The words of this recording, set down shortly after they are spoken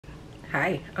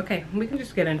Hi. Okay, we can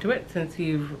just get into it. Since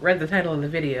you've read the title of the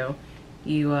video,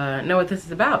 you know what this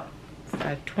is about. It's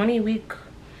a 20-week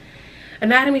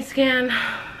anatomy scan.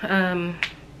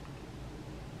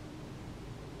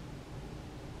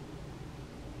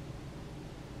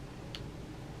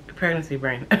 Pregnancy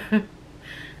brain.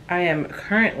 I am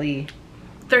currently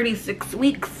 36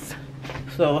 weeks.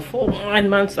 So a full 9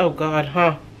 months. Oh God,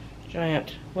 huh?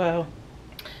 Giant. Wow.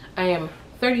 I am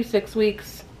 36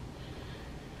 weeks.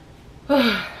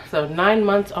 So 9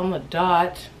 months on the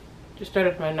dot. Just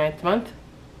started my 9th month.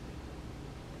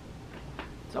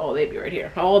 It's all baby right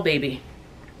here. All baby.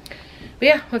 But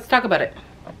yeah, let's talk about it.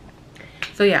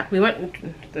 So yeah, we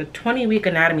went the 20-week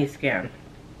anatomy scan.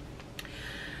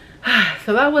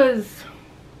 So that was,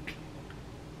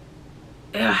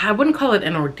 I wouldn't call it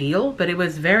an ordeal, but it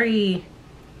was very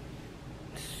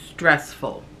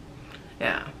stressful.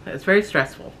 Yeah, it's very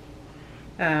stressful.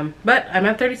 But I'm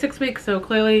at 36 weeks, so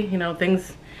clearly, you know,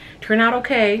 things turn out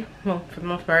okay. Well, for the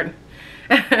most part.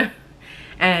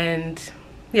 And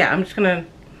yeah, I'm just gonna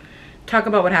talk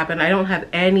about what happened. I don't have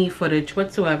any footage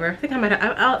whatsoever. I think I might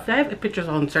have, if I have pictures,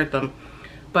 I'll insert them.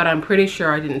 But I'm pretty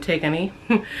sure I didn't take any.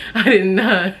 I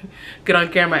didn't get on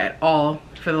camera at all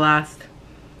for the last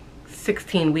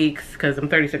 16 weeks, because I'm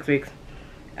 36 weeks.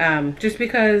 Just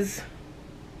because,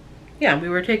 yeah, we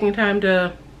were taking time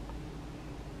to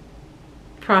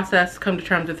process, come to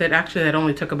terms with it. Actually, that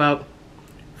only took about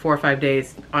 4 or 5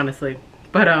 days, honestly.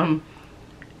 But,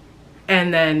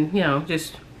 and then, you know,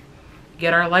 just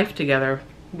get our life together.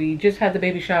 We just had the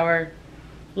baby shower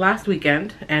last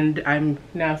weekend, and I'm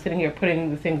now sitting here putting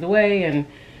the things away and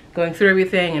going through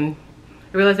everything, and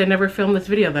I realized I never filmed this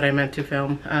video that I meant to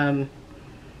film,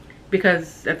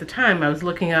 because at the time I was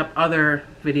looking up other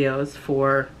videos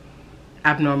for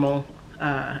abnormal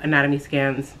anatomy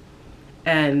scans,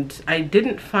 and I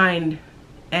didn't find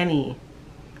any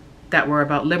that were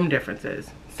about limb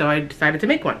differences, so I decided to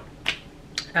make one.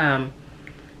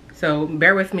 So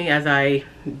bear with me as I,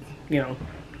 you know,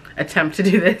 attempt to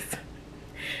do this.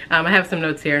 I have some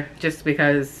notes here just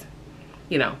because,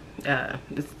 you know,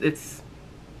 it's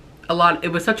a lot. It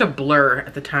was such a blur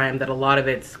at the time that a lot of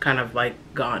it's kind of like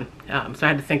gone. So I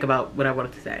had to think about what I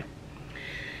wanted to say.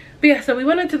 But yeah, so we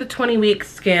went into the 20-week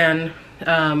scan,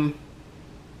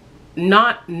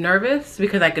 not nervous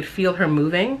because I could feel her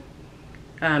moving.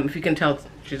 If you can tell,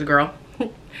 she's a girl.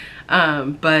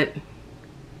 But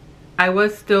I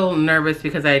was still nervous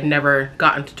because I had never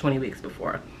gotten to 20 weeks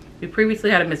before. We previously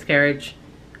had a miscarriage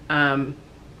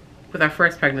with our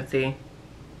first pregnancy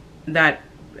that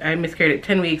I miscarried at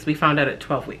 10 weeks. We found out at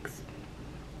 12 weeks.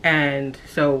 And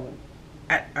so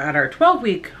at our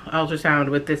 12-week ultrasound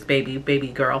with this baby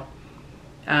girl,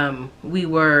 we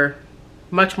were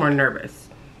much more nervous.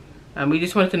 We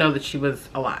just wanted to know that she was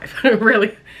alive.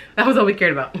 Really, that was all we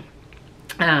cared about.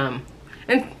 And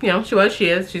you know, she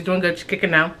is, she's doing good, she's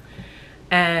kicking now.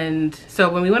 And so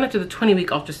when we went into the 20-week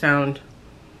ultrasound,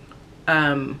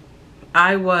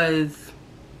 I was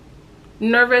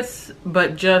nervous,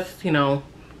 but just, you know,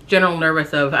 general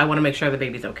nervous of, I want to make sure the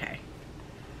baby's okay.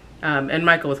 And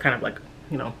Michael was kind of like,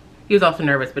 you know, he was also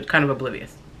nervous, but kind of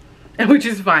oblivious. And which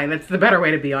is fine. That's the better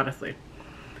way to be, honestly.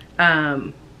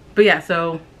 But yeah,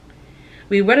 so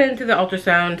we went into the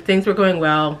ultrasound. Things were going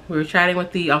well. We were chatting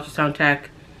with the ultrasound tech.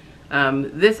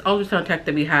 This ultrasound tech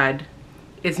that we had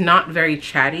is not very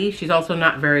chatty. She's also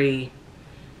not very,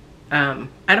 I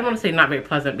don't want to say not very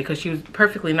pleasant, because she was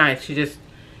perfectly nice. She just,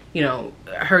 you know,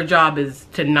 her job is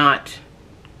to not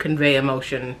convey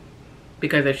emotion,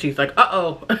 because if she's like,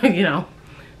 uh-oh, you know,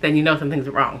 then you know something's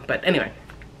wrong. But anyway,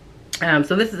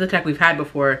 so this is a tech we've had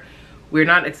before. We're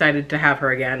not excited to have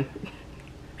her again.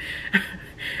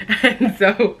 And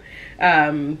so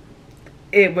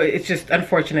it's just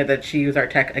unfortunate that she used our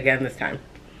tech again this time.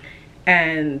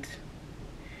 And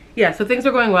yeah, so things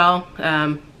were going well.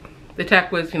 The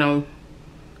tech was, you know,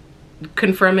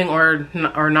 confirming or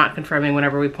not confirming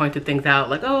whenever we pointed things out,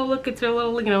 like, oh, look, it's her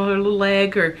little, you know, her little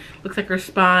leg, or looks like her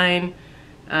spine.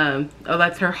 Oh,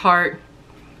 that's her heart.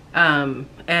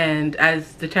 And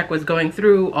as the tech was going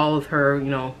through all of her, you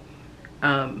know,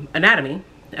 anatomy,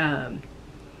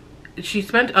 she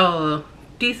spent a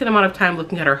decent amount of time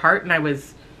looking at her heart, and I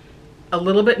was a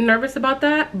little bit nervous about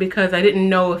that because I didn't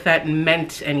know if that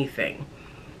meant anything,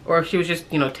 or if she was just,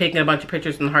 you know, taking a bunch of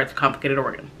pictures, and the heart's a complicated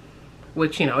organ,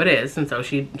 which, you know, it is, and so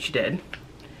she did.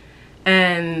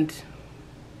 And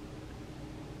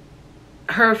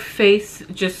her face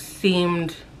just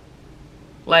seemed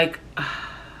like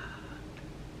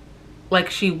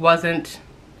she wasn't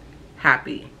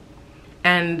happy,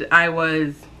 and I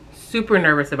was super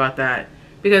nervous about that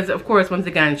because of course, once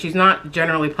again, she's not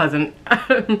generally pleasant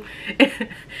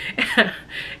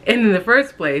in the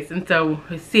first place. And so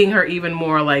seeing her even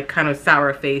more like kind of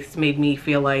sour faced made me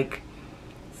feel like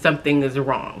something is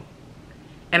wrong.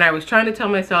 And I was trying to tell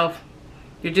myself,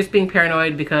 you're just being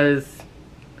paranoid because,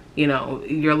 you know,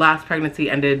 your last pregnancy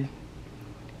ended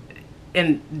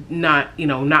and not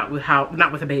with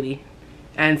a baby.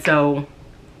 And so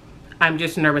I'm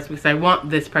just nervous because I want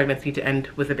this pregnancy to end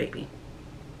with a baby.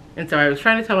 And so I was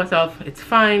trying to tell myself, it's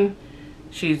fine.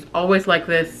 She's always like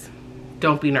this.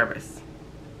 Don't be nervous.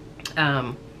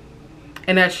 And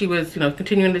as she was, you know,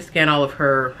 continuing to scan all of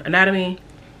her anatomy,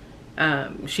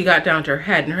 she got down to her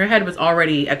head, and her head was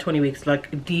already at 20 weeks,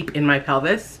 like deep in my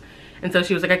pelvis. And so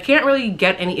she was like, I can't really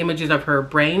get any images of her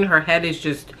brain. Her head is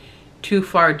just too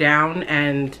far down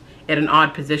and at an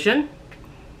odd position.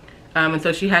 And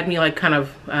so she had me like kind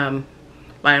of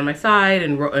lie on my side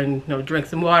and you know, drink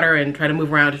some water and try to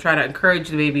move around to try to encourage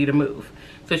the baby to move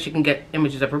so she can get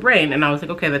images of her brain. And I was like,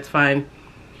 okay, that's fine.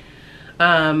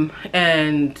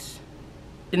 And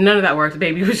none of that worked. The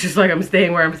baby was just like, I'm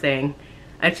staying where I'm staying.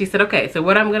 And she said, okay, so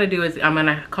what I'm gonna do is I'm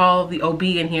gonna call the OB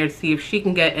in here to see if she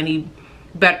can get any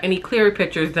clearer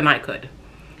pictures than I could.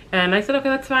 And I said, okay,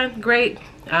 that's fine, great.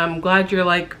 I'm glad you're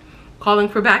like calling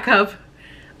for backup.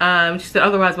 She said,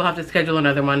 otherwise we'll have to schedule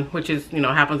another one, which is, you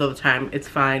know, happens all the time. It's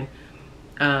fine.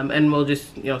 And we'll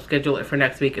just, you know, schedule it for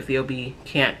next week if the OB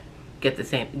can't get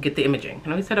the imaging.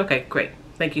 And I said, okay, great.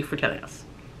 Thank you for telling us.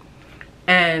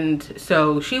 And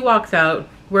so she walks out.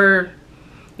 We're,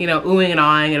 you know, oohing and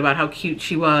ahhing about how cute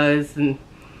she was, and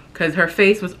because her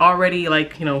face was already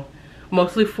like, you know,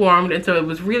 mostly formed, and so it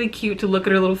was really cute to look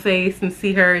at her little face and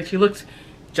see her, and she looked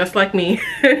just like me.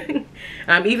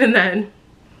 Even then.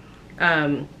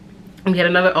 We had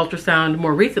another ultrasound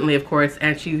more recently, of course,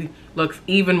 and she looks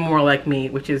even more like me,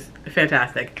 which is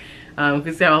fantastic. You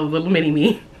can see all little mini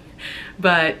me.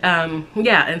 But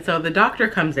yeah, and so the doctor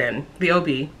comes in, the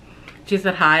OB. She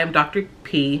said, hi, I'm Dr.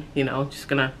 P, you know, just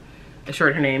gonna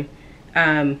short her name.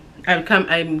 I'm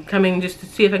coming just to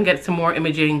see if I can get some more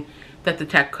imaging that the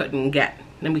tech couldn't get.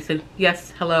 And we said,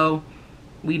 yes, hello,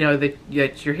 we know that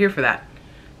you're here for that.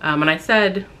 And I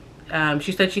said,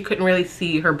 she said she couldn't really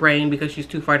see her brain because she's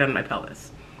too far down my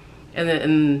pelvis.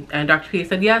 And Dr. P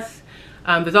said, yes,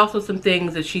 there's also some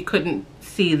things that she couldn't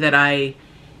see that I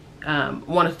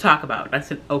wanted to talk about. I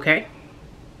said, okay,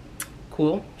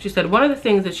 cool. She said one of the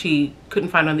things that she couldn't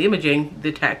find on the imaging,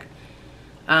 the tech,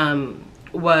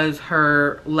 was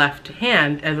her left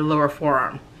hand and the lower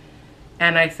forearm.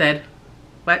 And I said,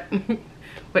 what?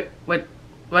 what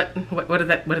does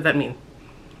that mean?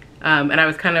 And I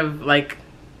was kind of like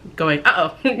going,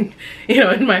 uh-oh, you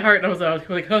know, in my heart, I was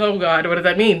like, oh God, what does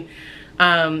that mean?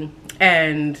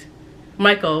 And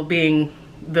Michael, being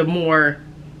the more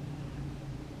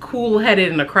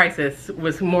cool-headed in a crisis,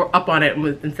 was more up on it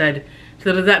and said,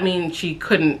 so does that mean she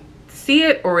couldn't see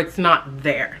it or it's not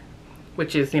there?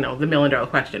 Which is, you know, the million-dollar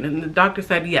question. And the doctor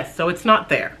said, yes, so it's not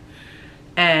there.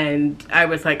 And I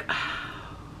was like,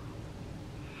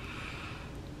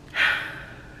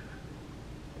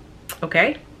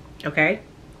 okay,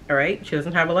 all right. She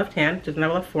doesn't have a left hand, doesn't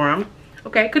have a left forearm.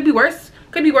 Okay, could be worse.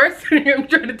 Could be worse. I'm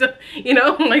trying to, you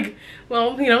know, like,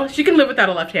 well, you know, she can live without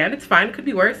a left hand. It's fine. It could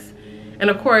be worse. And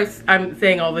of course, I'm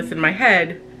saying all this in my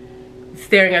head,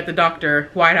 staring at the doctor,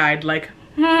 wide-eyed, like,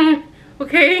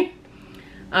 okay.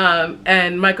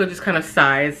 And Michael just kind of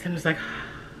sighs and was like,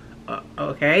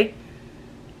 okay.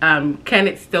 Can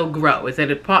it still grow? Is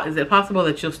it possible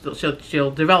that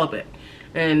she'll develop it?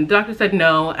 And the doctor said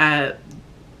no.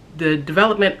 The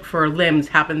development for limbs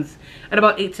happens at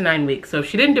about 8 to 9 weeks. So if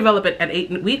she didn't develop it at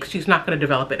 8 weeks, she's not going to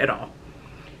develop it at all.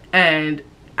 And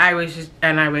I was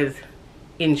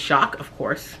in shock, of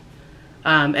course,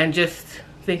 and just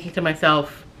thinking to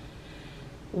myself,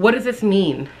 what does this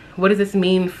mean? What does this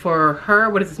mean for her?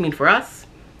 What does this mean for us?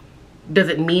 Does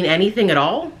it mean anything at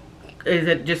all? Is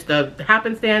it just a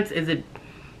happenstance? Is it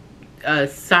a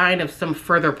sign of some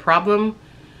further problem?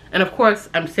 And of course,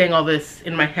 I'm saying all this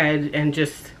in my head and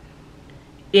just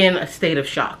in a state of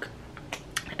shock.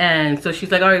 And so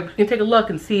she's like, all right, we can take a look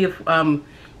and see if and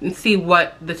see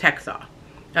what the tech saw.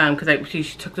 Because she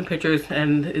took some pictures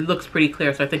and it looks pretty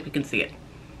clear, so I think we can see it.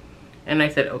 And I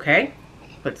said, okay,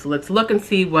 let's look and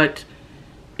see what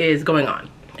is going on.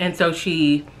 And so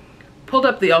she pulled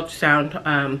up the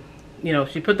ultrasound, you know,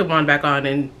 she put the wand back on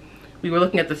and we were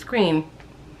looking at the screen,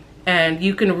 and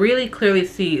you can really clearly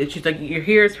see that she's like,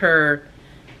 here's her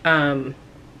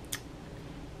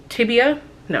tibia.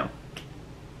 No,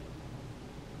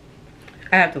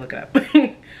 I have to look it up.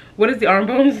 What is the arm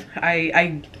bones?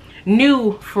 I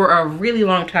knew for a really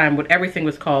long time what everything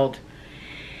was called.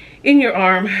 in your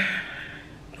arm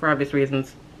for obvious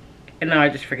reasons. And now I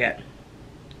just forget.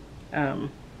 And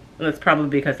that's probably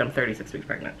because I'm 36 weeks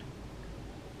pregnant.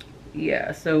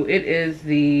 Yeah, so it is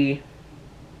the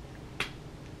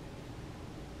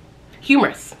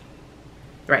humerus.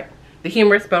 Right, the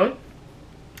humerus bone.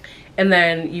 And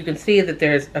then you can see that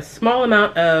there's a small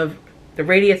amount of the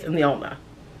radius and the ulna,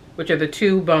 which are the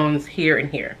two bones here and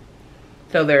here.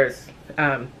 So there's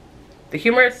the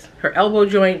humerus, her elbow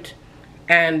joint,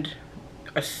 and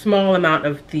a small amount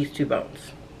of these two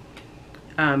bones.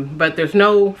 But there's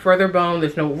no further bone,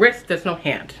 there's no wrist, there's no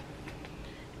hand.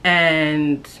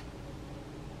 And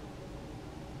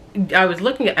as I was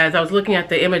looking at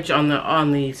the image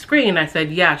on the screen, I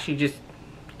said, yeah,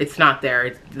 it's not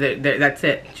there. That's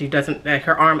it. She doesn't,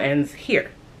 her arm ends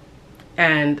here.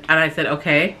 And I said,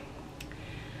 okay,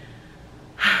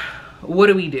 what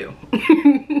do we do?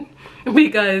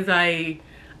 Because I'm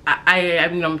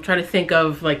trying to think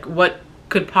of like what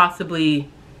could possibly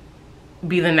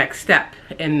be the next step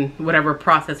in whatever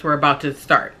process we're about to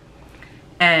start.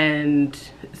 And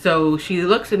so she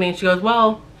looks at me and she goes,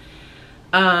 well,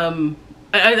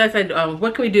 I said,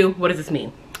 what can we do? What does this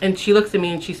mean? And she looks at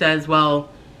me and she says, well,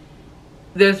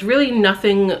 there's really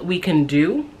nothing we can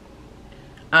do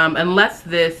unless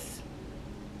this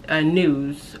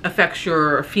news affects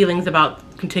your feelings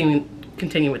about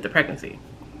continuing with the pregnancy.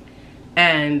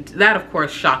 And that, of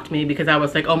course, shocked me because I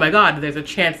was like, oh my God, there's a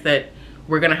chance that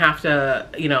we're gonna have to,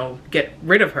 you know, get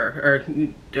rid of her,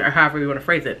 or however you want to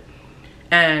phrase it.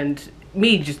 And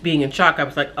me just being in shock, I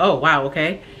was like, oh wow,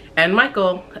 okay. And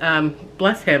Michael,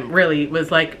 bless him, really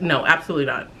was like, no, absolutely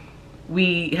not.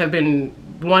 We have been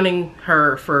wanting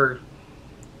her for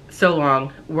so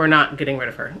long, we're not getting rid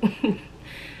of her.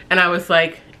 And I was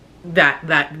like,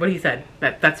 what he said,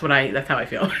 that's how I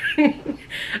feel.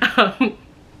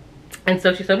 And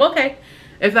so she said, well, okay,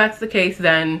 if that's the case,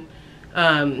 then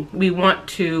we want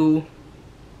to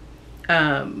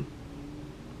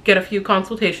get a few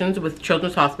consultations with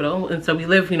Children's Hospital. And so we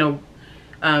live, you know,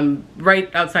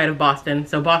 right outside of Boston.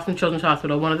 So Boston Children's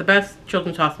Hospital, one of the best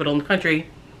children's hospital in the country.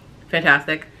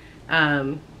 Fantastic.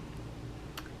 We're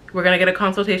gonna get a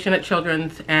consultation at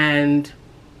Children's, and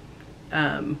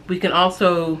we can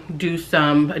also do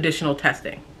some additional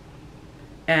testing.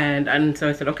 And so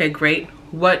I said, okay, great.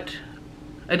 What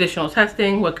additional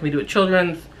testing? What can we do at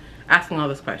Children's? Asking all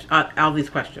these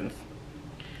questions.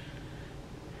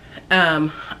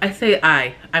 I say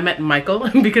I meant Michael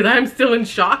because I'm still in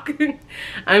shock.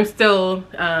 I'm still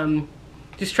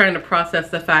just trying to process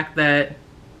the fact that,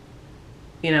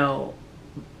 you know,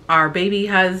 our baby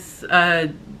has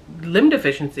a limb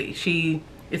deficiency. She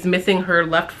is missing her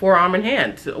left forearm and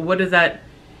hand. So what does that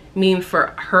mean for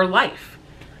her life?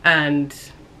 And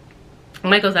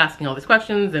Michael's asking all these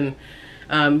questions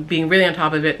and being really on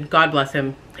top of it. God bless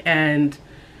him. And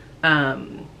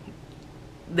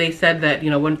they said that, you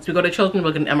know, once we go to Children's,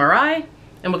 we'll get an MRI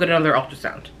and we'll get another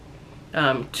ultrasound.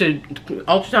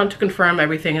 Ultrasound to confirm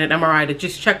everything, and an MRI to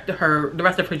just check the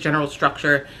rest of her general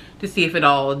structure to see if it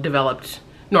all developed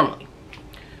normally,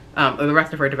 or the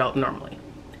rest of her developed normally.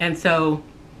 And so,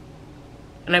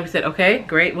 and I said, okay,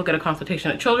 great, we'll get a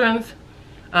consultation at Children's.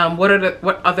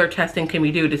 What other testing can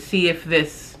we do to see if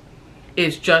this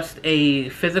is just a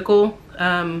physical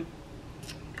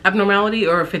abnormality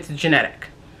or if it's genetic?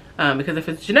 Because if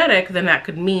it's genetic, then that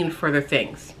could mean further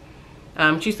things.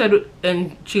 She said,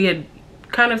 and she had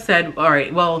kind of said, all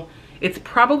right, well, it's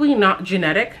probably not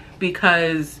genetic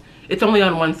because it's only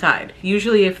on one side.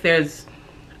 Usually if there's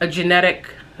a genetic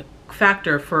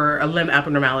factor for a limb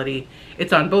abnormality,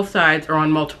 it's on both sides or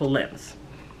on multiple limbs.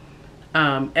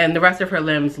 And the rest of her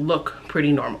limbs look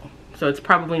pretty normal. So it's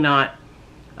probably not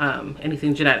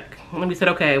anything genetic. And we said,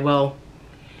 okay, well,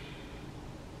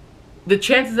 the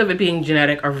chances of it being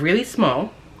genetic are really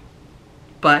small,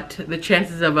 but the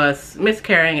chances of us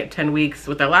miscarrying at 10 weeks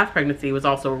with our last pregnancy was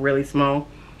also really small.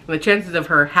 And the chances of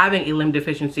her having a limb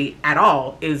deficiency at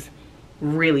all is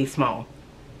really small.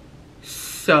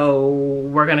 So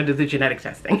we're gonna do the genetic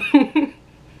testing.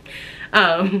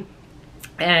 And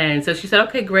so she said,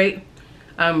 okay, great.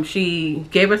 She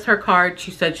gave us her card. She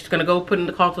said she's gonna go put in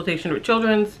the consultation with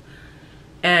Children's,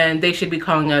 and they should be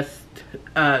calling us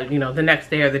you know, the next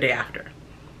day or the day after.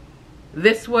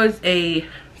 This was a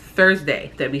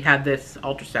Thursday that we had this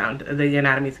ultrasound, the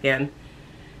anatomy scan.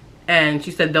 And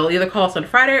she said they'll either call us on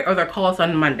Friday or they'll call us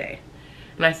on Monday.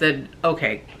 And I said,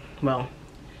 okay, well,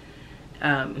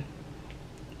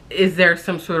 is there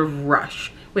some sort of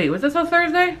rush? Wait, was this on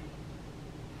Thursday?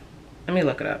 Let me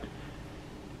look it up.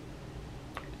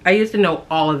 I used to know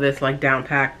all of this like down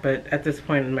packed, but at this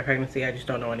point in my pregnancy, I just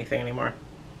don't know anything anymore.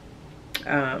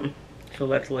 So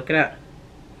let's look it up.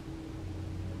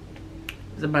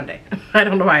 It was a Monday. I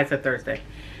don't know why I said Thursday.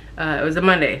 It was a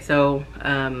Monday. So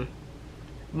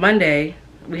Monday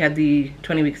we had the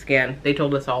 20-week scan. They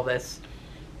told us all this,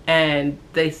 and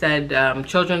they said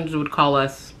Children's would call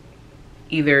us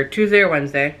either Tuesday or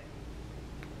Wednesday,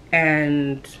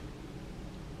 and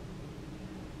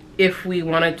if we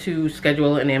wanted to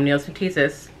schedule an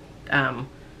amniocentesis,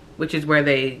 which is where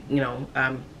they, you know,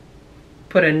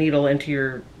 put a needle into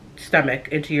your stomach,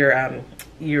 into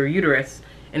your uterus,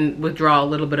 and withdraw a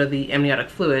little bit of the amniotic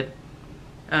fluid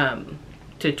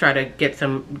to try to get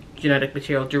some genetic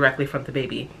material directly from the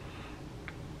baby.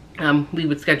 We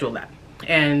would schedule that.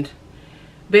 And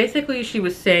basically she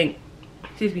was saying,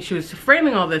 excuse me, she was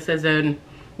framing all this as in,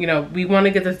 you know, we want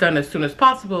to get this done as soon as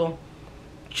possible,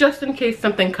 just in case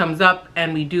something comes up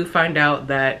and we do find out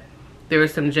that there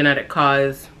is some genetic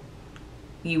cause.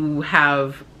 You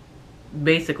have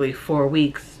basically 4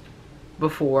 weeks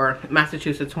before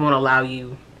Massachusetts won't allow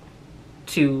you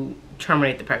to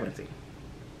terminate the pregnancy.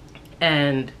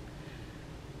 And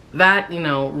that, you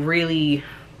know, really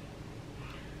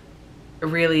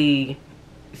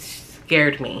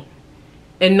scared me.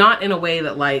 And not in a way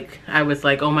that like I was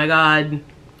like, oh my God,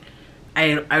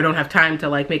 I don't have time to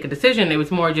like make a decision. It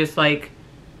was more just like,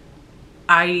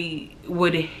 I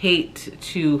would hate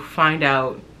to find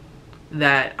out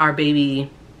that our baby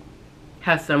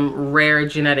has some rare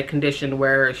genetic condition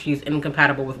where she's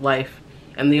incompatible with life,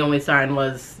 and the only sign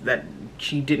was that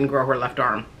she didn't grow her left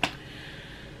arm.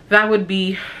 That would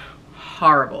be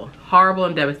horrible, horrible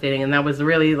and devastating. And that was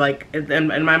really like,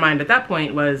 in my mind at that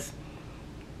point was,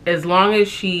 as long as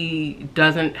she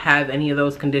doesn't have any of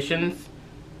those conditions,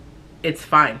 it's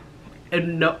fine.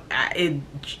 No,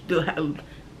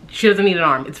 she doesn't need an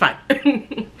arm, it's fine.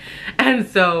 And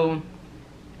so,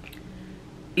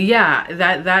 yeah,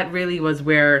 that really was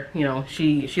where, you know,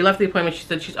 she left the appointment. She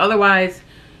said otherwise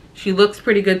she looks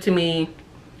pretty good to me.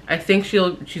 I think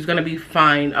she's gonna be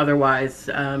fine otherwise,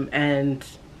 and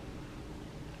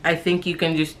I think you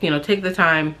can just, you know, take the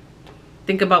time,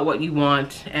 think about what you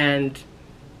want, and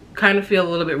kind of feel a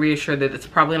little bit reassured that it's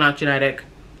probably not genetic.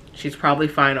 She's probably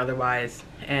fine otherwise,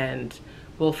 and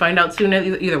we'll find out soon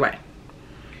either way.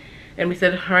 And we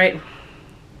said, all right,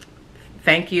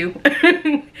 thank you.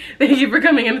 Thank you for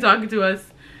coming in and talking to us.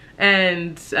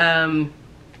 And so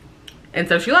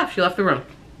she left the room.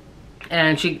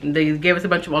 And they gave us a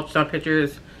bunch of ultrasound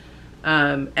pictures.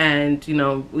 And, you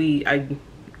know, I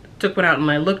took one out and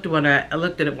I looked at one,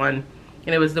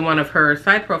 and it was the one of her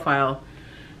side profile.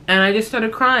 And I just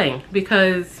started crying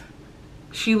because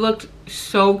she looked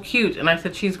so cute. And I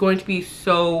said, she's going to be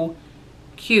so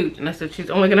cute. And I said, she's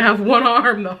only gonna have one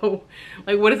arm though.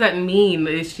 Like, what does that mean?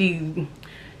 Is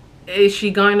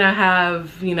she going to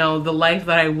have, you know, the life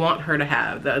that I want her to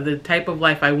have, the type of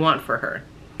life I want for her?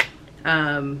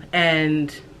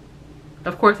 And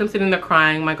of course I'm sitting there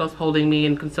crying. Michael's holding me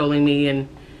and consoling me, and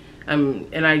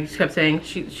I just kept saying,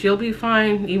 she'll be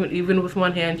fine, even with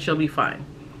one hand, she'll be fine.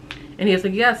 And he was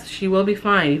like, yes, she will be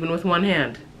fine, even with one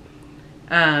hand.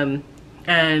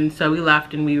 And so we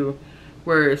left, and we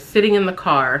were sitting in the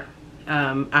car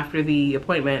after the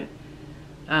appointment,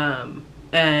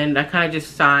 and I kind of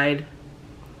just sighed.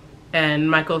 And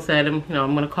Michael said, you know,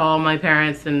 I'm going to call my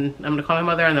parents, and I'm going to call my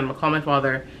mother, and then I'm going to call my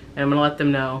father, and I'm going to let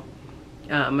them know.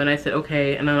 And I said,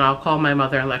 okay, and then I'll call my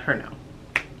mother and let her know.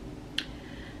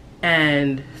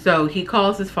 And so he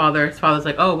calls his father. His father's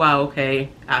like, oh, wow, okay.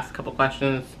 Asks a couple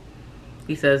questions.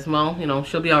 He says, well, you know,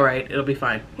 she'll be all right. It'll be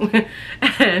fine.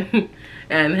 and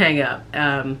hang up.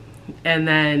 And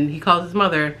then he calls his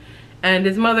mother. And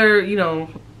his mother, you know,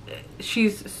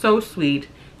 she's so sweet.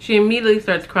 She immediately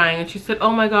starts crying. And she said,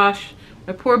 oh, my gosh,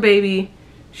 my poor baby.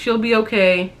 She'll be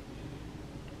okay.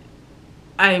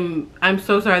 I'm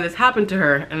so sorry this happened to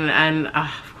her. And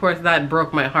of course, that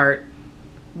broke my heart.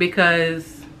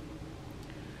 Because,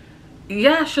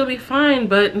 yeah, she'll be fine.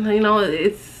 But, you know,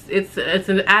 it's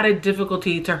an added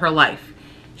difficulty to her life.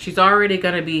 She's already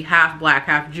going to be half black,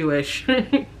 half Jewish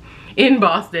in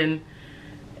Boston.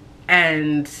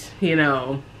 And, you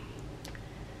know,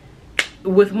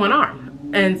 with one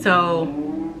arm. And so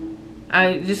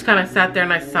I just kind of sat there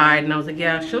and I sighed, and I was like,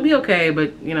 yeah, she'll be okay.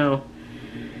 But, you know,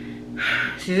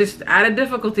 she's just added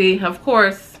difficulty, of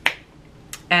course.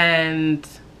 And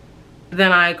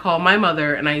then I called my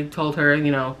mother and I told her,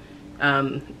 you know,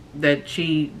 that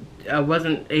she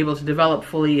wasn't able to develop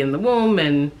fully in the womb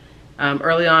and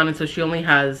early on, and so she only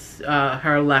has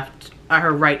her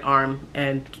right arm,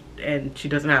 and she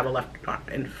doesn't have a left arm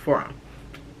and forearm.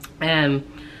 And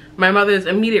my mother's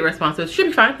immediate response was, she'll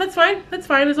be fine, that's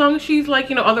fine, as long as she's, like,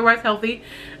 you know, otherwise healthy.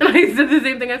 And I said the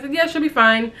same thing. I said, yeah, she'll be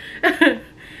fine.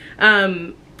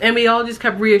 And And we all just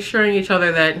kept reassuring each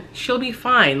other that she'll be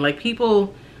fine. Like,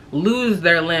 people lose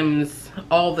their limbs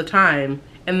all the time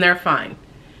and they're fine.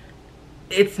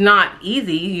 It's not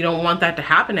easy. You don't want that to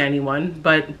happen to anyone,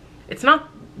 but it's not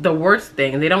the worst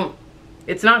thing.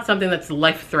 It's not something that's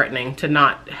life-threatening to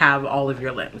not have all of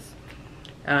your limbs.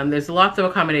 There's lots of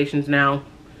accommodations now.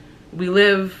 We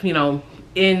live, you know,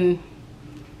 in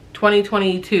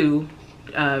 2022,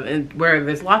 where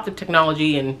there's lots of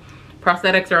technology and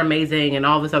prosthetics are amazing and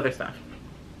all this other stuff.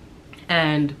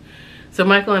 And so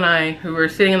Michael and I, who were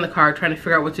sitting in the car trying to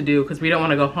figure out what to do because we don't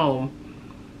want to go home.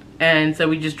 And so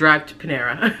we just drive to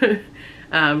Panera.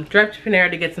 Drive to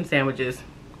Panera to get some sandwiches.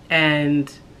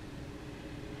 And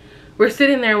we're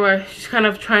sitting there, we're just kind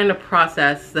of trying to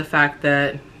process the fact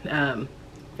that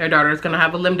our daughter is going to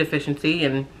have a limb deficiency.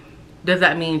 And does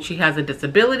that mean she has a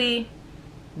disability?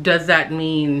 Does that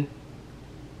mean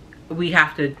we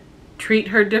have to treat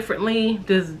her differently?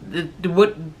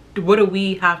 What do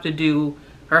we have to do,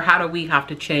 or how do we have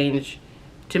to change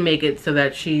to make it so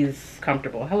that she's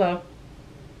comfortable? Hello.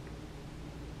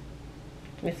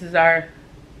 This is our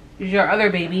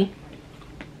other baby.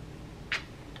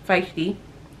 Feisty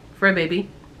for a baby.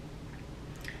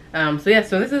 So yeah,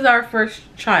 so this is our first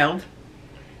child.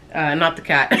 Not the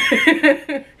cat.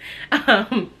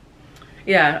 And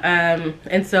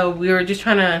so we were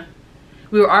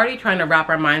already trying to wrap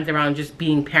our minds around just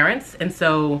being parents. And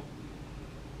so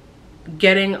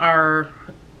getting our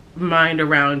mind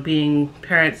around being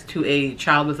parents to a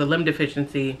child with a limb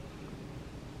deficiency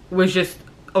was just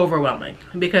overwhelming,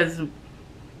 because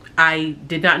I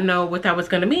did not know what that was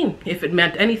going to mean, if it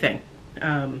meant anything.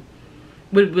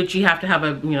 Would she have to have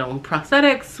a, you know,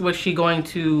 prosthetics? Was she going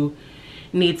to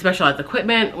need specialized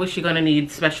equipment? Was she going to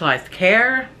need specialized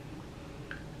care?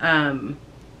 And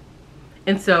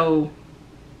so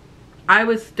I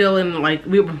was still in, like,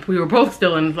 we were both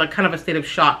still in, like, kind of a state of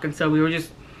shock. And so we were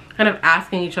just kind of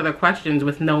asking each other questions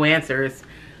with no answers,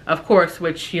 of course,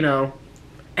 which, you know,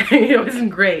 isn't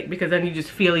great, because then you just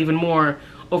feel even more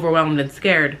overwhelmed and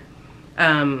scared.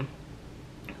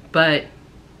 But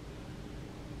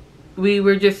we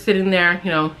were just sitting there, you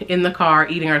know, in the car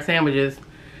eating our sandwiches,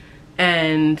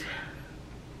 and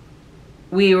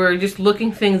we were just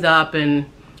looking things up, and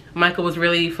Michael was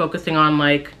really focusing on,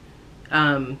 like,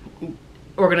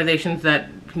 organizations that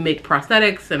make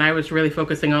prosthetics, and I was really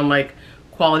focusing on, like,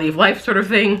 quality of life sort of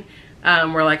thing,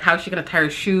 where, like, how's she gonna tie her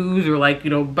shoes, or, like, you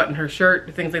know, button her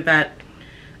shirt, things like that.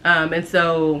 And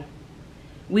so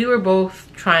we were both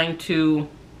trying to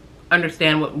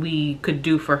understand what we could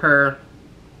do for her,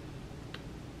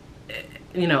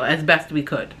 you know, as best we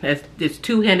could. As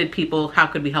two-handed people, how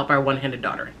could we help our one-handed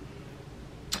daughter?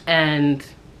 And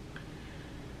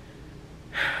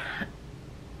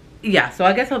yeah, so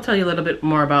I guess I'll tell you a little bit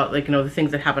more about, like, you know, the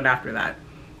things that happened after that.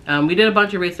 We did a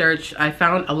bunch of research. I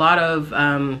found a lot of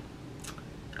good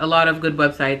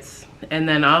websites, and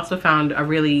then I also found a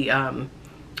really fun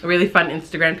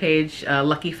Instagram page,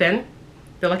 Lucky Finn,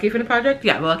 the Lucky Finn Project.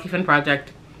 Yeah, the Lucky Finn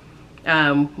Project,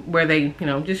 where they, you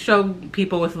know, just show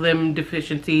people with limb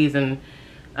deficiencies and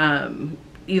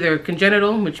either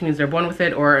congenital, which means they're born with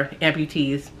it, or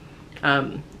amputees,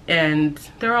 and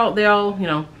they all, you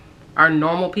know, are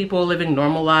normal people living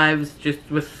normal lives just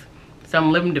with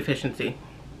some limb deficiency.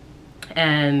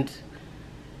 And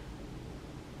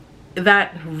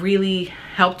that really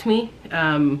helped me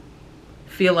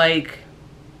feel like,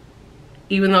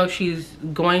 even though she's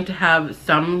going to have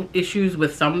some issues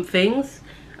with some things,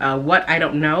 what, I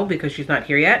don't know, because she's not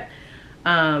here yet,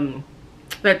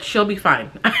 that she'll be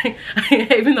fine.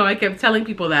 Even though I kept telling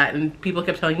people that, and people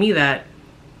kept telling me that,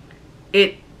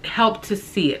 it helped to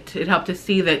see it. It helped to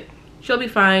see that she'll be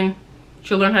fine.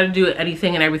 She'll learn how to do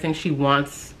anything and everything she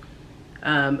wants.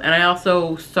 And I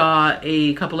also saw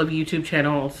a couple of YouTube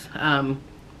channels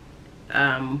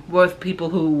with people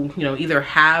who, you know, either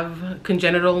have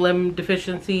congenital limb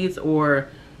deficiencies or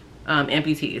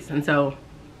amputees. And so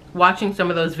watching some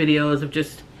of those videos of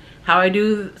just how I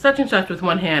do such and such with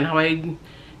one hand, how I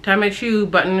tie my shoe,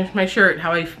 button my shirt,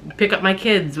 how I pick up my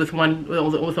kids with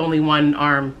only one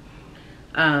arm,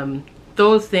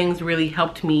 those things really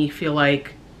helped me feel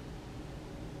like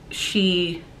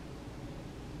she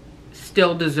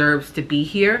still deserves to be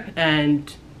here,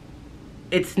 and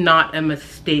it's not a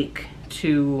mistake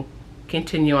to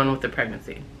continue on with the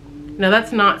pregnancy. Now,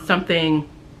 that's not something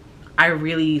I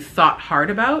really thought hard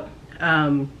about,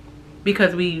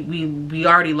 because we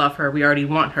already love her, we already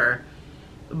want her.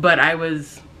 But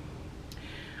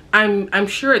I'm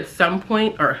sure at some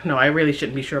point, or no, I really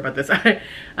shouldn't be sure about this.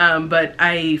 But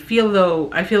I feel as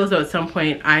though at some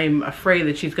point I'm afraid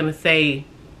that she's gonna say,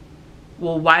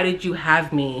 well, why did you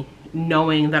have me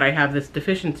knowing that I have this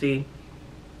deficiency.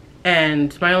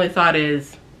 And my only thought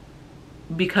is,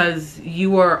 because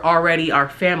you are already our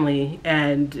family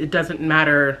and it doesn't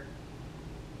matter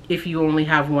if you only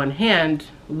have one hand,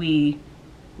 we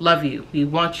love you. We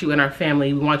want you in our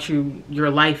family. We want your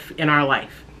life in our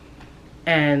life.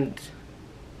 And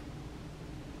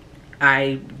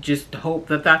I just hope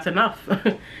that that's enough.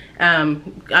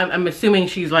 I'm assuming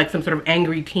she's like some sort of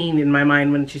angry teen in my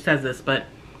mind when she says this, but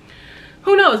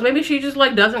who knows? Maybe she just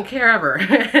like doesn't care ever,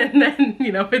 and then,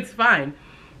 you know, it's fine.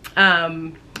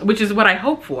 Which is what I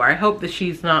hope for. I hope that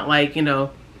she's not like, you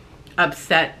know,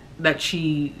 upset that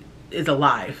she is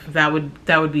alive. That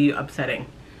would be upsetting.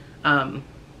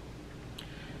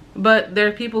 But there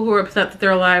are people who are upset that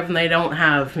they're alive and they don't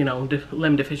have, you know,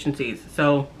 limb deficiencies.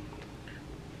 So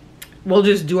we'll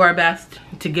just do our best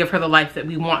to give her the life that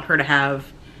we want her to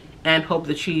have and hope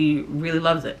that she really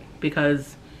loves it,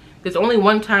 because there's only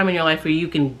one time in your life where you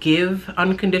can give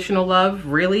unconditional love,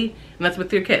 really, and that's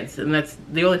with your kids. And that's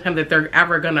the only time that they're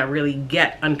ever gonna really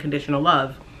get unconditional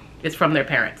love is from their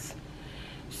parents.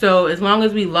 So as long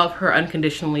as we love her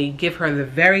unconditionally, give her the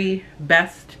very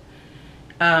best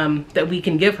that we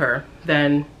can give her,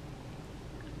 then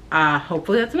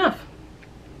hopefully that's enough.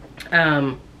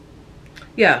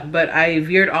 Yeah, but I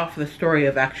veered off the story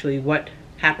of actually what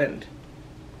happened.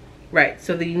 Right,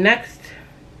 so the next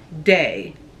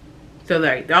day, so the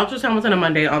ultrasound was on a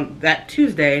Monday. On that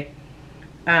Tuesday,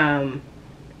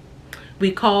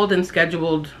 we called and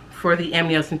scheduled for the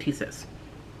amniocentesis.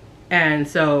 And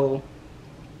so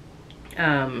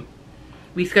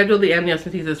we scheduled the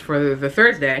amniocentesis for the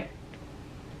Thursday,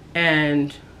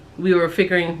 and we were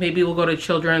figuring maybe we'll go to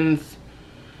Children's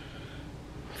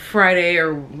Friday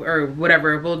or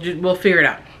whatever. We'll figure it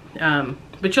out.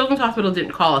 But Children's Hospital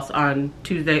didn't call us on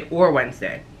Tuesday or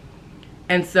Wednesday.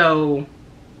 And so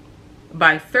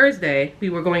by Thursday, we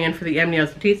were going in for the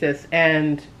amniocentesis,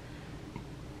 and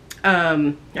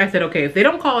I said, okay, if they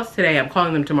don't call us today, I'm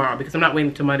calling them tomorrow, because I'm not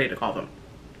waiting till Monday to call them.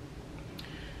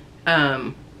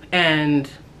 And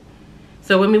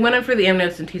so when we went in for the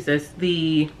amniocentesis,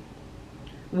 the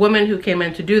woman who came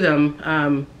in to do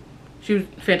them, she was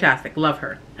fantastic, love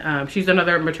her. She's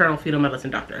another maternal fetal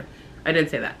medicine doctor. I didn't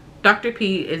say that. Dr.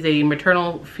 P is a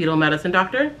maternal fetal medicine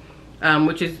doctor,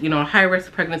 which is, you know, a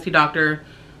high-risk pregnancy doctor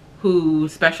who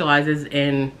specializes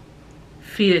in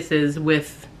fetuses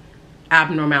with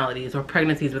abnormalities, or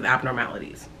pregnancies with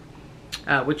abnormalities,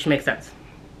 which makes sense.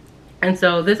 And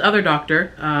so this other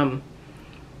doctor,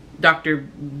 Dr.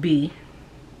 B,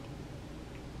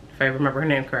 if I remember her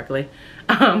name correctly,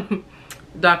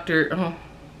 Dr.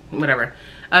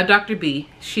 B,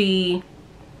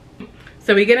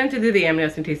 so we get in to do the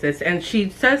amniocentesis, and she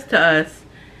says to us,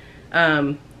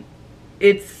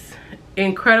 it's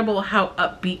incredible how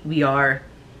upbeat we are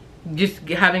just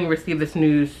having received this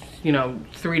news, you know,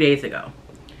 3 days ago.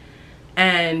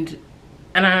 And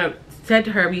I said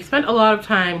to her, we spent a lot of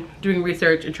time doing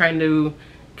research and trying to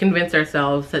convince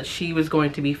ourselves that she was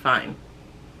going to be fine.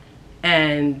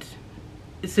 And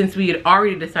since we had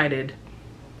already decided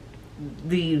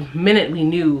the minute we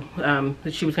knew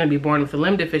that she was going to be born with a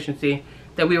limb deficiency,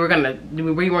 that we weren't going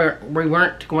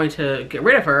to get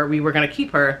rid of her, we were going to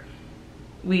keep her,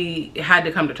 we had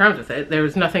to come to terms with it. There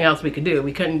was nothing else we could do.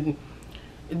 We couldn't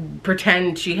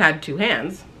pretend she had two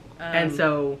hands. And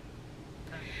so,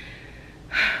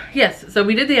 yes, so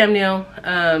we did the amnio,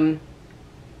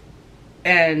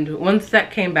 and once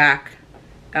that came back,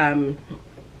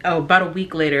 about a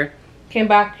week later, came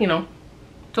back, you know,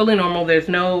 totally normal. There's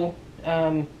no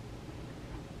signs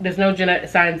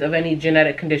of any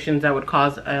genetic conditions that would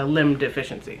cause a limb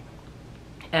deficiency,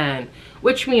 and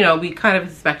which, you know, we kind of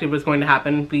suspected was going to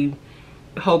happen. We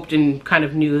hoped and kind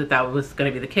of knew that that was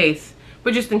going to be the case,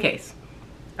 but just in case.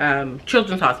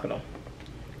 Children's Hospital.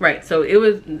 Right, so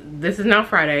this is now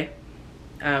Friday.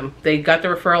 They got the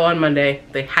referral on Monday.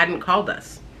 They hadn't called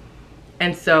us.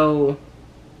 And so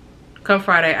come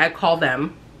Friday, I called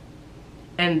them.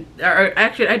 Or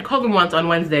actually, I'd called them once on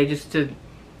Wednesday just to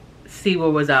see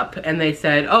what was up. And they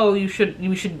said, oh, you should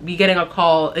be getting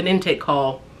an intake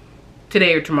call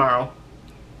today or tomorrow.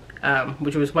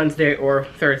 Which was Wednesday or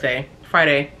Thursday.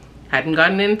 Friday, hadn't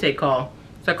gotten an intake call.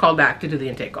 So I called back to do the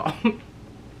intake call.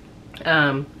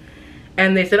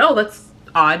 And they said, oh, that's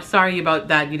odd. Sorry about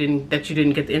that. You didn't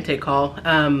get the intake call.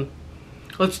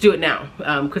 Let's do it now,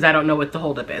 because I don't know what the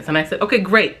holdup is. And I said, okay,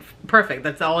 great, perfect.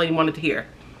 That's all I wanted to hear.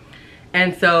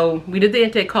 And so we did the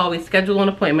intake call. We scheduled an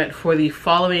appointment for the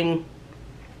following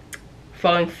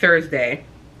Thursday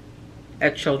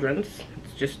at Children's.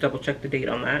 Let's just double check the date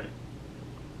on that.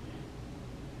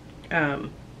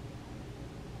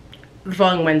 The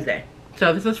following Wednesday.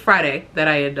 So this is Friday that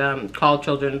I had called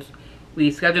Children's.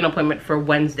 We scheduled an appointment for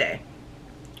Wednesday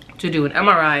to do an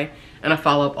MRI and a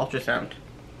follow-up ultrasound.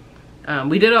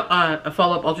 We did a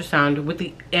follow-up ultrasound with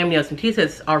the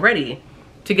amniocentesis already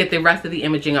to get the rest of the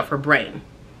imaging of her brain,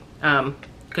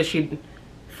 because she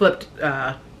flipped,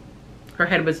 her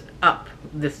head was up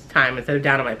this time instead of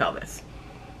down on my pelvis.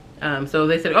 So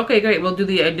they said, okay, great, we'll do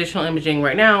the additional imaging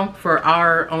right now for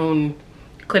our own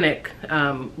clinic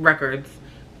records,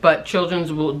 but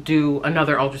Children's will do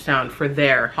another ultrasound for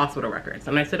their hospital records.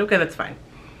 And I said, okay, that's fine.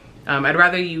 I'd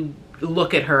rather you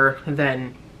look at her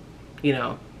than, you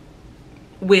know,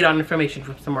 wait on information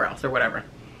from somewhere else or whatever.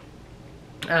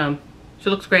 She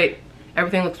looks great.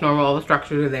 Everything looks normal. All the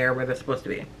structures are there where they're supposed to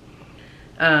be.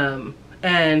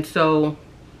 And so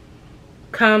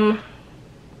come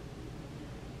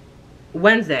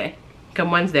Wednesday,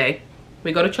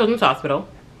 we go to Children's Hospital,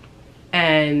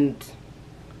 and,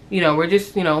 you know, we're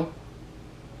just, you know,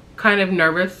 kind of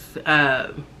nervous.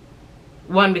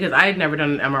 One, because I had never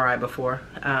done an MRI before.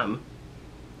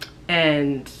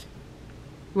 And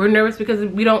we're nervous because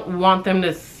we don't want them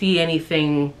to see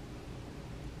anything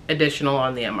additional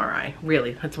on the MRI.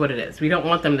 Really, that's what it is. We don't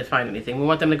want them to find anything. We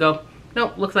want them to go,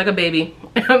 nope, looks like a baby,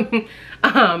 and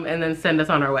then send us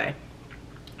on our way.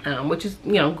 Which is,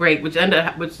 you know, great, which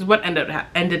is what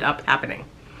ended up happening.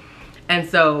 And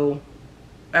so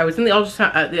I was in the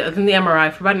ultrasound, in the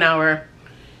MRI for about an hour,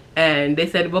 and they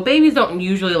said, well, babies don't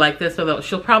usually like this, so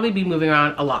she'll probably be moving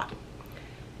around a lot.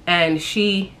 And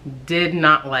she did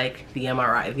not like the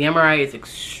MRI. The MRI is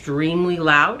extremely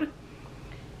loud,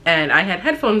 and I had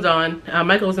headphones on.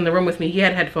 Michael was in the room with me. He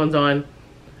had headphones on,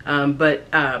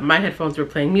 but my headphones were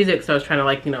playing music, so I was trying to,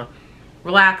 like, you know,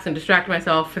 relax and distract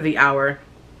myself for the hour.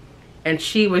 And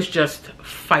she was just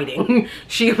fighting.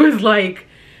 She was like,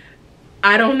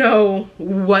 I don't know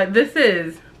what this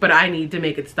is, but I need to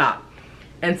make it stop.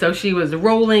 And so she was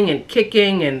rolling and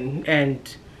kicking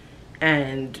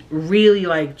and really,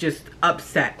 like, just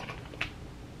upset.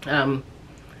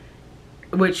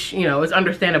 Which, you know, is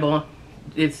understandable.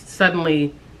 It's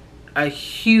suddenly a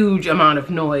huge amount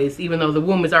of noise, even though the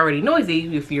womb is already noisy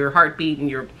with your heartbeat and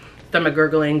your stomach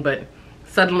gurgling, but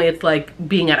suddenly it's like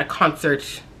being at a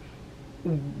concert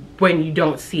when you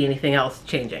don't see anything else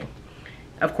changing.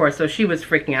 Of course, so she was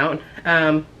freaking out.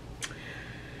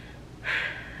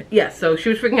 Yeah, so she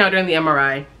was freaking out during the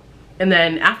MRI. And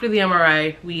then after the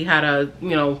MRI, we had a,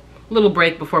 you know, little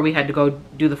break before we had to go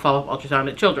do the follow-up ultrasound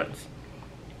at Children's.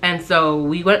 And so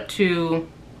we went,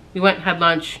 had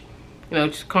lunch, you know,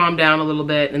 just calmed down a little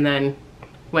bit, and then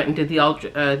went and did the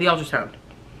ultrasound.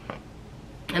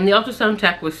 And the ultrasound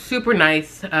tech was super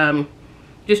nice.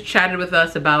 Just chatted with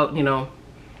us about, you know,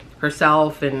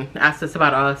 herself, and asked us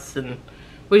about us, and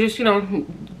we just, you know,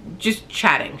 just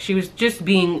chatting. She was just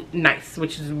being nice,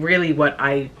 which is really what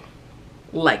I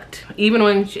liked. Even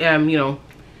when she, you know,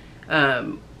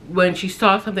 when she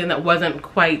saw something that wasn't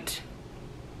quite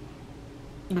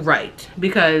right,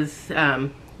 because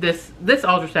this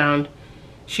ultrasound,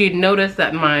 she had noticed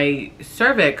that my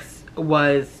cervix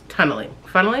was tunneling.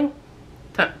 Tunneling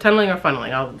or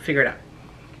funneling, I'll figure it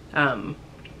out.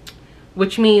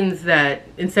 Which means that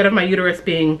instead of my uterus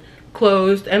being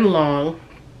closed and long,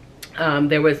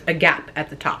 there was a gap at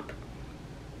the top.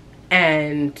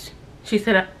 And she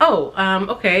said, oh,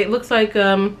 okay, it looks like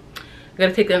I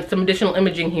gotta take some additional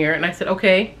imaging here. And I said,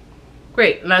 okay,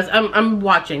 great. And I'm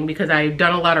watching, because I've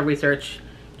done a lot of research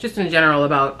just in general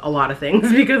about a lot of things,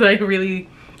 because I really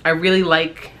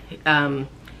like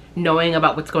knowing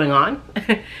about what's going on.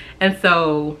 And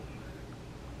so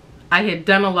I had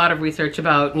done a lot of research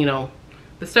about, you know,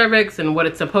 the cervix and what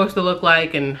it's supposed to look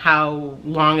like and how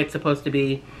long it's supposed to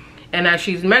be. And as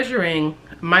she's measuring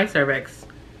my cervix,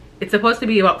 it's supposed to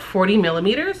be about 40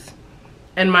 millimeters,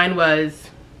 and mine was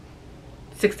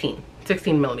 16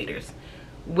 millimeters,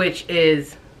 which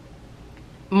is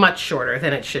much shorter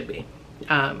than it should be.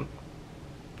 And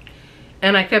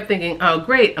I kept thinking, oh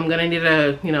great, I'm gonna need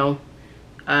a, you know,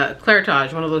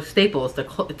 claritage, one of those staples to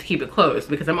keep it closed,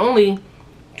 because I'm only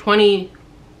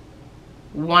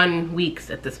 21 weeks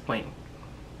at this point.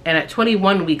 And at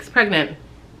 21 weeks pregnant,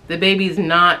 the baby's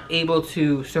not able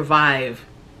to survive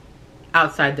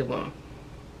outside the womb.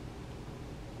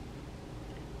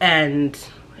 And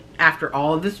after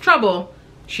all of this trouble,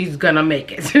 she's gonna make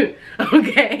it.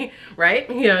 Okay, right?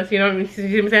 You know what I'm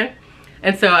saying?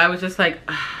 And so I was just like,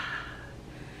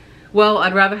 well,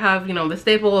 I'd rather have, you know, the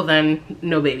staple than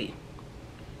no baby.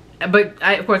 But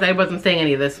of course I wasn't saying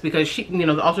any of this, because she, you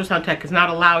know, the ultrasound tech is not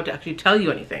allowed to actually tell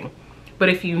you anything. But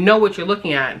if you know what you're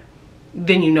looking at,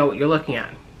 then you know what you're looking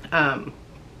at.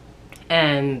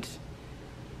 And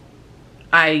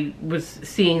I was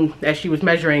seeing as she was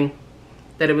measuring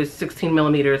that it was 16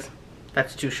 millimeters.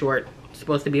 That's too short. It's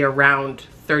supposed to be around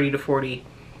 30 to 40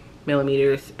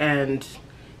 millimeters. And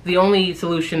the only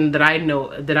solution that I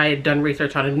know that I had done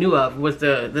research on and knew of was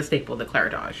the staple, the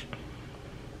claretage.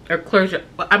 Or clerge.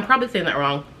 I'm probably saying that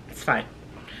wrong. It's fine.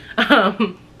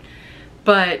 And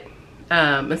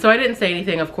so I didn't say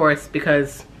anything, of course,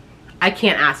 because I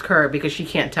can't ask her because she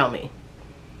can't tell me.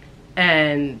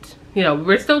 And, you know,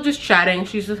 we're still just chatting.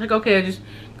 She's just like, okay, I'm just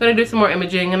gonna do some more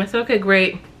imaging. And I said, okay,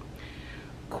 great.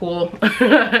 Cool.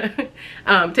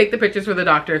 Take the pictures for the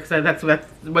doctor because that's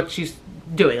what she's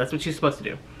doing. That's what she's supposed to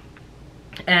do.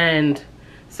 And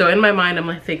so in my mind, I'm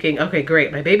like thinking, okay,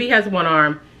 great. My baby has one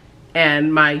arm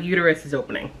and my uterus is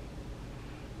opening.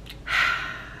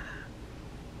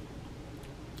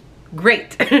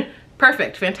 Great.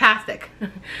 Perfect. Fantastic.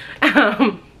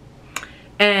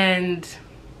 And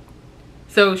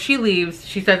so she leaves.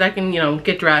 She says I can, you know,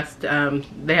 get dressed.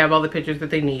 They have all the pictures that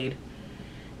they need.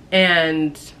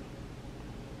 And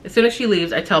as soon as she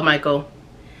leaves, I tell Michael,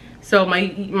 so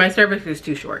my cervix is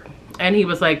too short. And he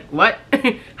was like, what?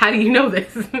 How do you know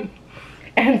this?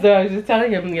 And so I was just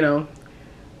telling him, you know,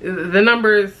 the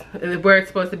numbers, where it's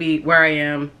supposed to be, where I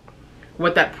am,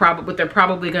 what they're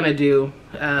probably gonna do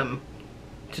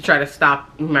to try to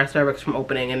stop my cervix from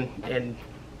opening and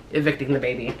evicting the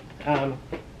baby. And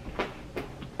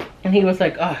he was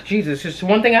like, oh Jesus, just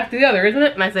one thing after the other, isn't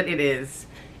it? And I said, it is.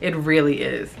 It really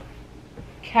is.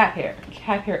 Cat hair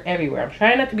everywhere. I'm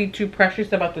trying not to be too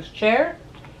precious about this chair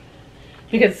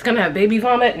because it's gonna have baby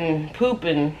vomit and poop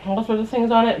and all sorts of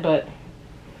things on it, but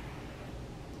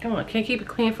come on, can't keep it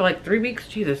clean for like 3 weeks,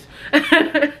 Jesus.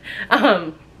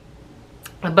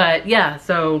 But yeah,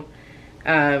 so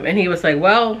and he was like,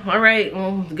 well, all right,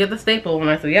 well, get the staple. And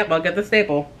I said, yep, I'll get the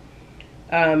staple.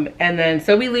 And then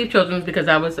so we leave Children's because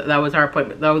that was our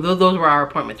appointment. Those were our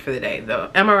appointments for the day, the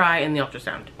MRI and the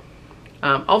ultrasound.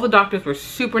 All the doctors were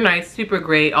super nice, super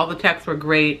great. All the techs were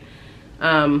great.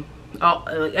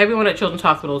 Everyone at Children's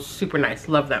Hospital is super nice.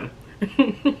 Love them.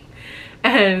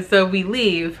 And so we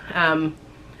leave. And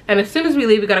as soon as we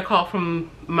leave, we got a call from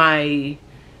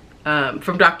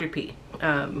from Dr. P.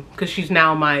 Because she's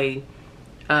now my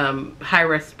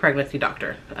high-risk pregnancy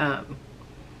doctor.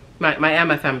 My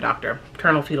MFM doctor,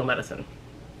 maternal fetal medicine.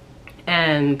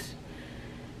 And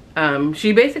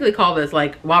she basically called us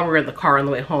like while we were in the car on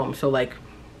the way home, so like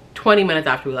 20 minutes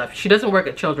after we left. She doesn't work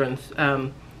at Children's,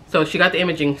 so she got the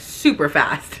imaging super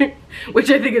fast, which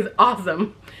I think is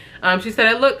awesome. She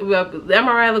said, the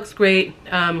MRI looks great.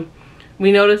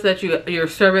 We noticed that your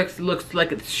cervix looks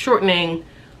like it's shortening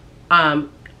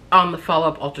on the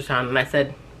follow-up ultrasound. And I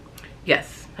said,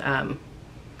 yes.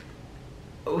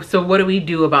 So what do we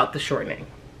do about the shortening?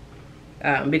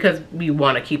 Because we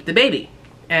want to keep the baby.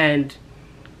 And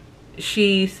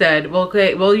she said, well,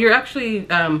 okay, well, you're actually,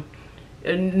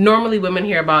 normally women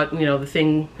hear about, you know, the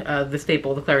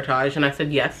staple, the claretage. And I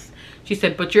said, yes. She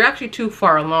said, but you're actually too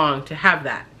far along to have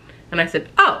that. And I said,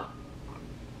 oh,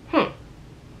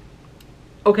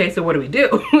 okay, so what do we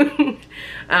do?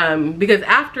 Because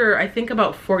after, I think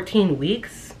about 14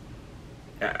 weeks,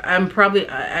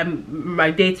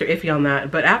 my dates are iffy on that,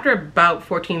 but after about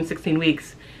 14, 16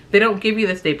 weeks, they don't give you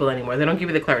the staple anymore. They don't give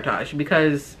you the claretage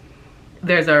because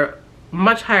there's a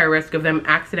much higher risk of them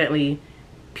accidentally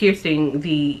piercing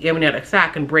the amniotic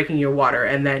sac and breaking your water,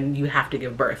 and then you have to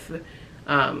give birth,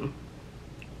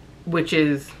 which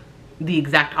is the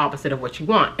exact opposite of what you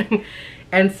want.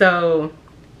 And so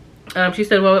she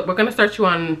said, well, we're going to start you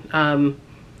on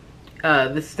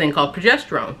this thing called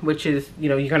progesterone, which is, you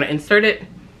know, you're going to insert it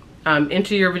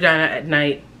into your vagina at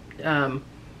night,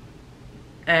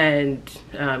 and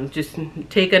just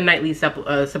take a nightly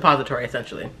suppository,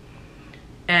 essentially.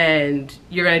 And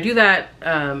you're going to do that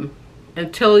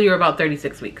until you're about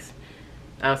 36 weeks.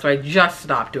 So I just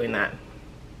stopped doing that.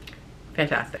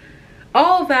 Fantastic.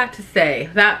 All that to say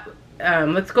that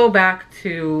let's go back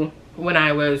to when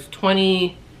I was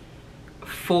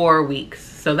 24 weeks.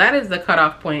 So that is the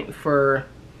cutoff point for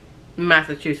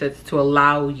Massachusetts to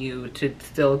allow you to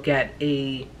still get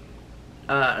an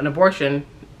abortion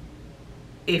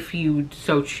if you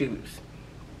so choose.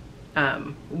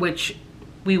 Which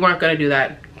we weren't going to do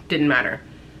that. Didn't matter.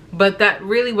 But that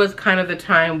really was kind of the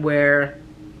time where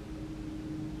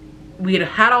we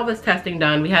had all this testing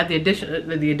done. We had the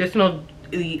additional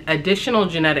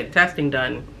genetic testing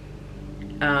done.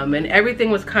 And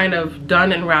everything was kind of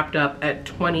done and wrapped up at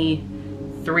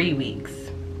 23 weeks.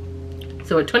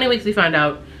 So at 20 weeks we found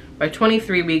out. By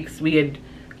 23 weeks we had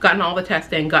gotten all the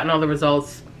testing, gotten all the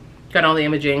results, gotten all the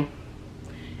imaging.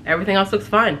 Everything else looks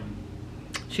fine.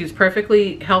 She's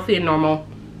perfectly healthy and normal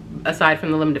aside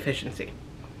from the limb deficiency.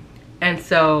 And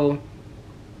so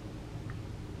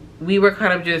we were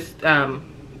kind of just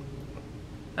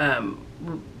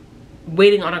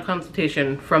waiting on a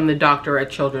consultation from the doctor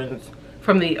at Children's,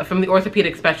 from the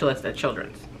orthopedic specialist at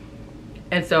Children's.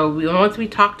 And so once we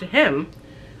talked to him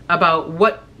about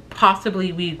what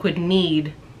possibly we could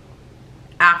need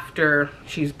after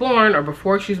she's born or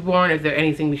before she's born, is there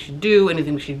anything we should do,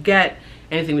 anything we should get,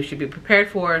 anything we should be prepared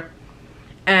for.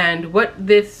 And what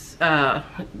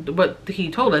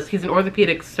he told us, he's an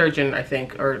orthopedic surgeon, I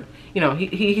think, or, you know,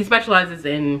 he specializes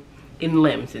in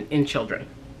limbs in children.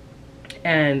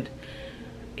 And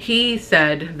he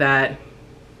said that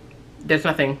there's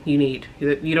nothing you need.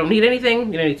 You don't need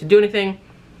anything. You don't need to do anything.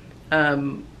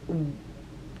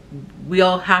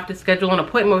 We'll have to schedule an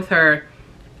appointment with her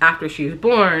after she's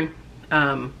born.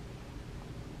 We'll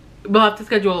have to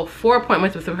schedule 4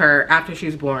 appointments with her after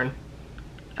she's born,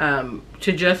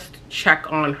 to just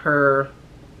check on her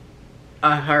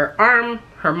arm,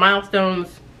 her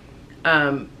milestones.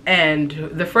 And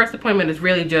the first appointment is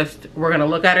really just, we're gonna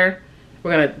look at her,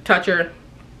 we're gonna touch her,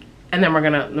 and then we're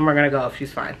gonna go if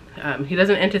she's fine. He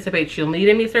doesn't anticipate she'll need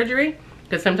any surgery,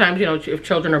 because sometimes, you know, if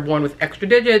children are born with extra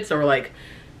digits, or like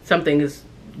something is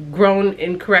grown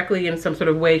incorrectly in some sort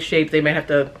of way, shape, they may have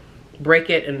to break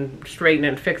it and straighten it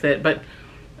and fix it. But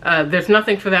there's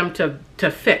nothing for them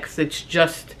to fix. It's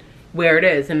just where it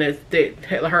is, and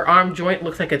her arm joint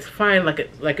looks like it's fine, like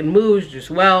it moves just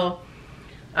well.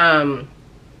 And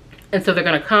so they're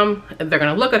gonna come and they're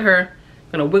gonna look at her,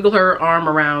 gonna wiggle her arm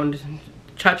around,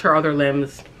 touch her other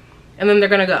limbs, and then they're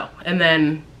gonna go. And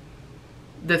then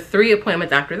the 3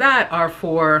 appointments after that are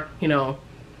for, you know,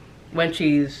 when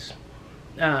she's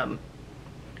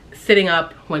sitting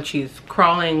up, when she's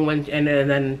crawling, and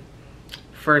then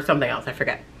for something else, I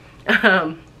forget.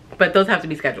 But those have to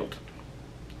be scheduled.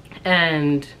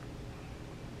 And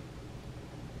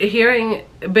hearing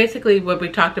basically what we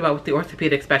talked about with the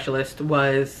orthopedic specialist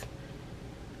was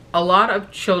a lot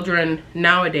of children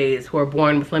nowadays who are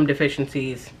born with limb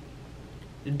deficiencies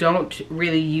don't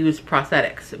really use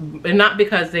prosthetics, and not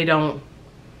because they don't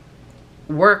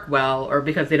work well or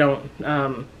because they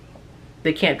don't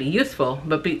they can't be useful,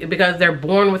 but because they're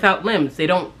born without limbs. They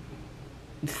don't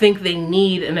think they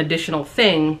need an additional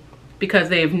thing because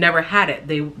they've never had it.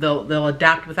 They'll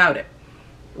adapt without it.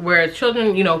 Whereas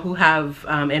children, you know, who have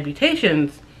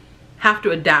amputations have to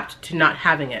adapt to not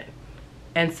having it.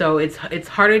 And so it's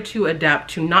harder to adapt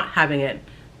to not having it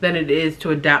than it is to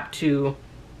adapt to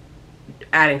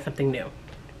adding something new.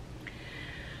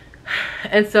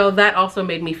 And so that also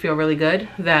made me feel really good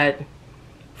that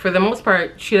for the most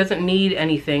part, she doesn't need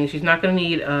anything. She's not going to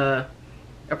need a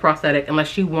prosthetic unless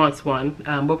she wants one.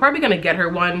 We're probably going to get her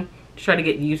one to try to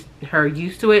get her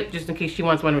used to it, just in case she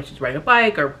wants one when she's riding a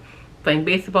bike or playing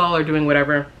baseball or doing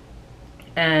whatever.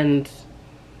 And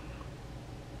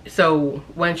so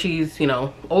when she's, you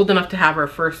know, old enough to have her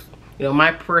first, you know,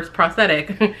 my first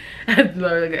prosthetic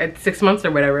at 6 months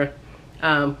or whatever,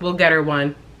 we'll get her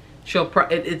one.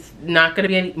 It's not going to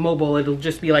be any mobile. It'll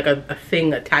just be like a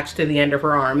thing attached to the end of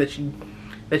her arm that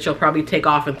she'll probably take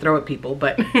off and throw at people.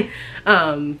 But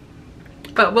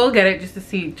but we'll get it just to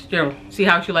see, you know, see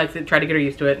how she likes it, try to get her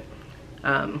used to it.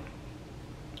 But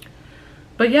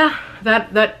yeah,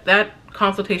 that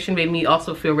consultation made me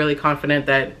also feel really confident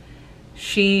that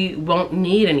she won't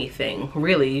need anything,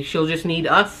 really. She'll just need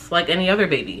us like any other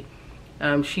baby.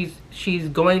 She's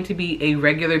going to be a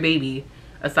regular baby,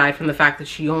 aside from the fact that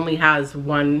she only has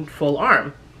one full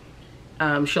arm.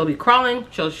 She'll be crawling.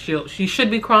 She should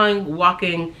be crawling,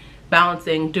 walking,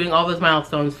 balancing, doing all those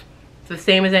milestones. It's the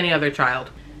same as any other child.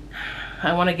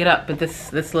 I want to get up, but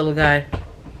this little guy,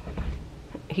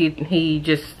 he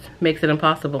just makes it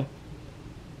impossible.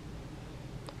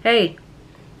 Hey,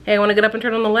 I want to get up and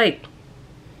turn on the light.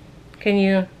 Can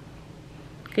you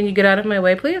get out of my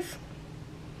way, please?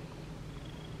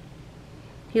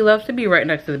 He loves to be right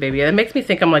next to the baby. It makes me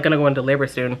think I'm like gonna go into labor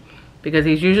soon, because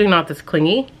he's usually not this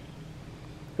clingy.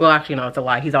 Well, actually, no, it's a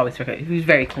lie. He's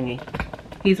very clingy.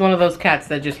 He's one of those cats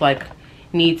that just like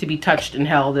need to be touched and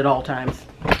held at all times.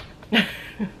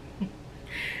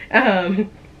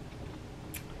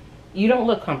 You don't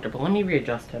look comfortable. Let me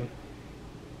readjust him.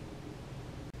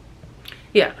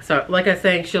 Yeah, so like I was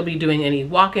saying, she'll be doing any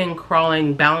walking,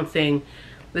 crawling, balancing,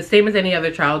 the same as any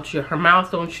other child. Her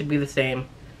milestones should be the same.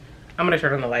 I'm gonna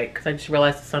turn on the light because I just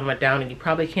realized the sun went down and you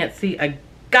probably can't see a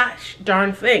gosh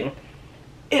darn thing.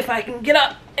 If I can get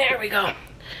up, there we go.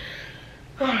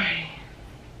 All right.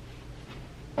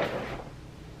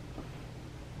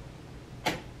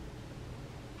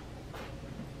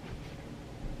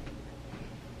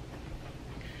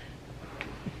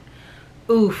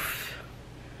 Oof,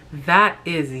 that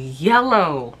is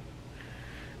yellow.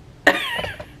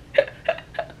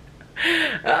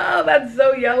 Oh, that's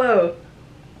so yellow.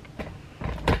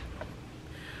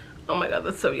 Oh my god,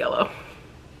 that's so yellow.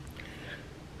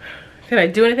 Can I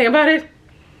do anything about it?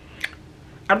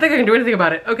 I don't think I can do anything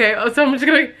about it. Okay, so I'm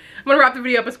gonna wrap the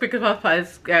video up as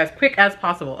quick as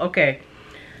possible. Okay.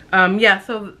 Yeah,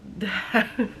 so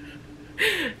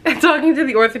talking to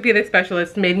the orthopedic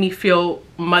specialist made me feel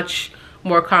much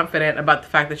more confident about the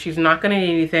fact that she's not gonna need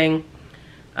anything,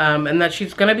 and that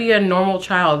she's gonna be a normal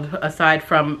child aside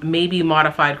from maybe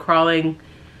modified crawling,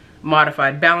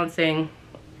 modified balancing,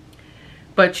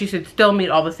 but she should still meet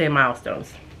all the same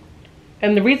milestones.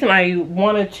 And the reason I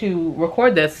wanted to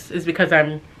record this is because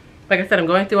like I said, I'm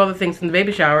going through all the things from the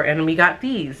baby shower, and we got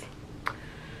these.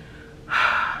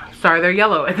 Sorry, they're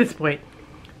yellow at this point,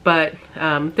 but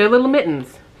they're little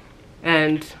mittens,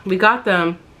 and we got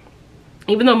them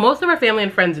even though most of our family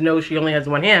and friends know she only has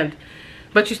one hand,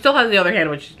 but she still has the other hand,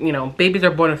 which, you know, babies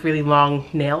are born with really long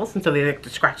nails, and so they like to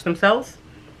scratch themselves.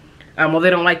 Well,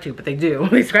 they don't like to, but they do.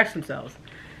 They scratch themselves.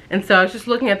 And so I was just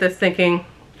looking at this thinking,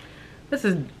 this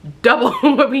is double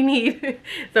what we need.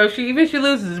 So even if she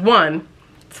loses one,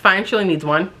 it's fine. She only needs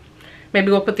one. Maybe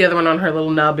we'll put the other one on her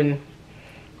little nub and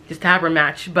just have her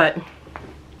match. But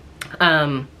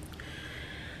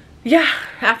yeah,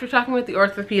 after talking with the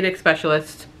orthopedic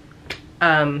specialist,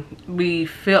 we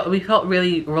felt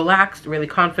really relaxed, really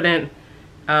confident.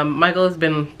 Michael has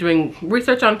been doing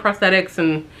research on prosthetics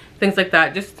and things like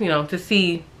that, just, you know, to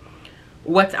see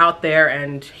what's out there,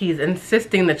 and he's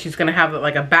insisting that she's gonna have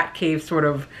like a bat cave sort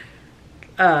of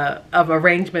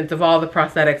arrangement of all the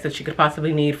prosthetics that she could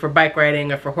possibly need for bike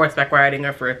riding or for horseback riding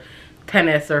or for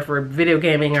tennis or for video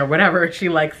gaming or whatever she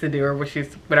likes to do, or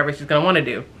whatever she's gonna want to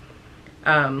do.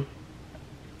 And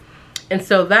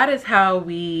so that is how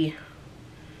we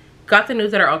got the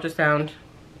news at our ultrasound,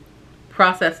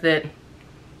 processed it,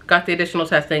 got the additional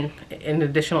testing and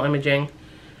additional imaging,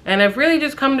 and I've really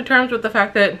just come to terms with the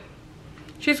fact that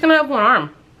she's gonna have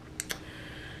one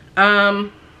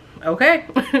arm. Okay.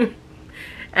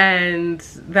 And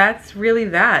that's really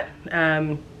that.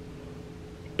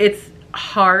 It's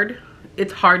hard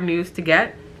news to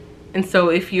get, and so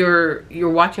if you're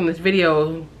watching this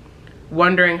video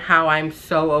wondering how I'm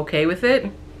so okay with it,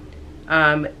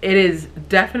 it is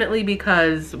definitely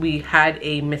because we had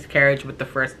a miscarriage with the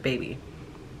first baby,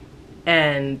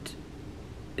 and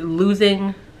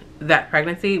losing that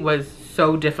pregnancy was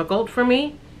so difficult for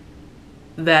me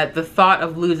that the thought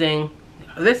of losing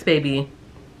this baby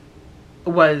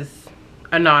was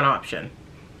a non-option.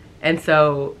 And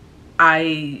so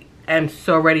I am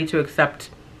so ready to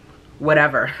accept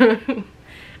whatever.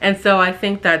 And so I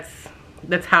think that's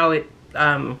how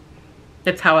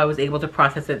I was able to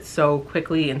process it so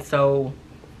quickly and so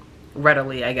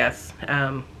readily, I guess.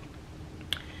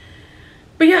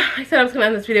 But yeah, I said I was gonna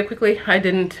end this video quickly. I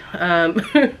didn't.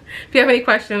 If you have any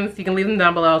questions, you can leave them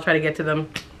down below. I'll try to get to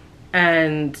them.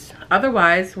 And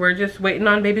otherwise, we're just waiting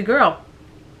on baby girl.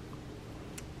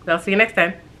 I'll see you next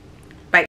time.